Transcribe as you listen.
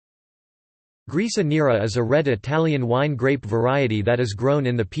Grisa nera is a red Italian wine grape variety that is grown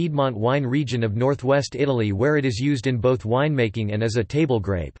in the Piedmont wine region of northwest Italy, where it is used in both winemaking and as a table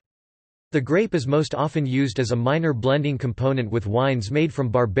grape. The grape is most often used as a minor blending component with wines made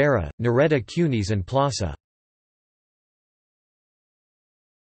from Barbera, Neretta Cunees and Plaza.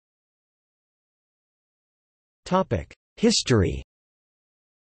 History.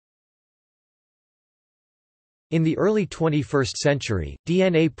 In the early 21st century,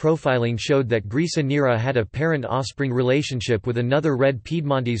 DNA profiling showed that Grisa nera had a parent-offspring relationship with another red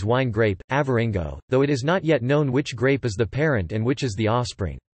Piedmontese wine grape, Avarengo, though it is not yet known which grape is the parent and which is the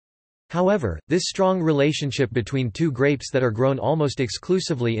offspring. However, this strong relationship between two grapes that are grown almost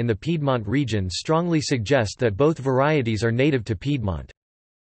exclusively in the Piedmont region strongly suggest that both varieties are native to Piedmont.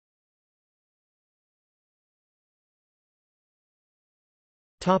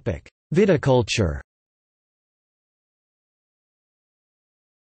 Viticulture.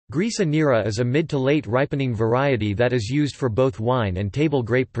 Grisa nera is a mid to late ripening variety that is used for both wine and table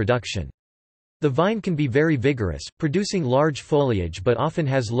grape production. The vine can be very vigorous, producing large foliage but often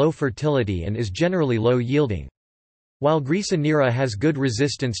has low fertility and is generally low yielding. While Grisa nera has good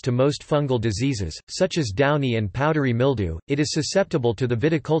resistance to most fungal diseases, such as downy and powdery mildew, it is susceptible to the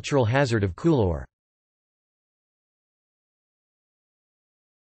viticultural hazard of coulure.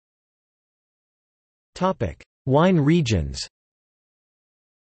 Wine regions.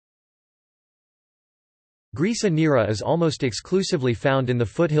 Grisa nera is almost exclusively found in the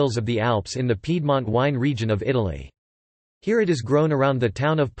foothills of the Alps in the Piedmont wine region of Italy. Here it is grown around the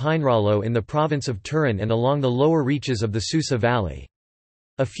town of Pinerolo in the province of Turin and along the lower reaches of the Susa Valley.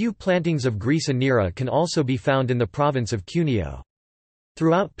 A few plantings of Grisa nera can also be found in the province of Cuneo.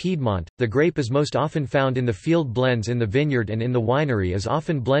 Throughout Piedmont, the grape is most often found in the field blends in the vineyard, and in the winery is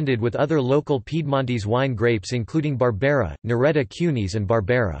often blended with other local Piedmontese wine grapes including Barbera, Neretta Cunees and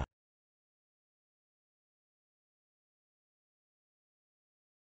Barbera.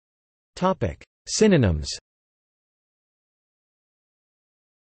 Synonyms.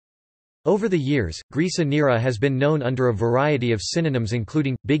 Over the years, Grisa nera has been known under a variety of synonyms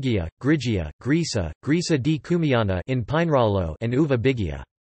including Bigia, Grigia, Grisa, Grisa di Cumiana in Pinerolo and Uva Bigia.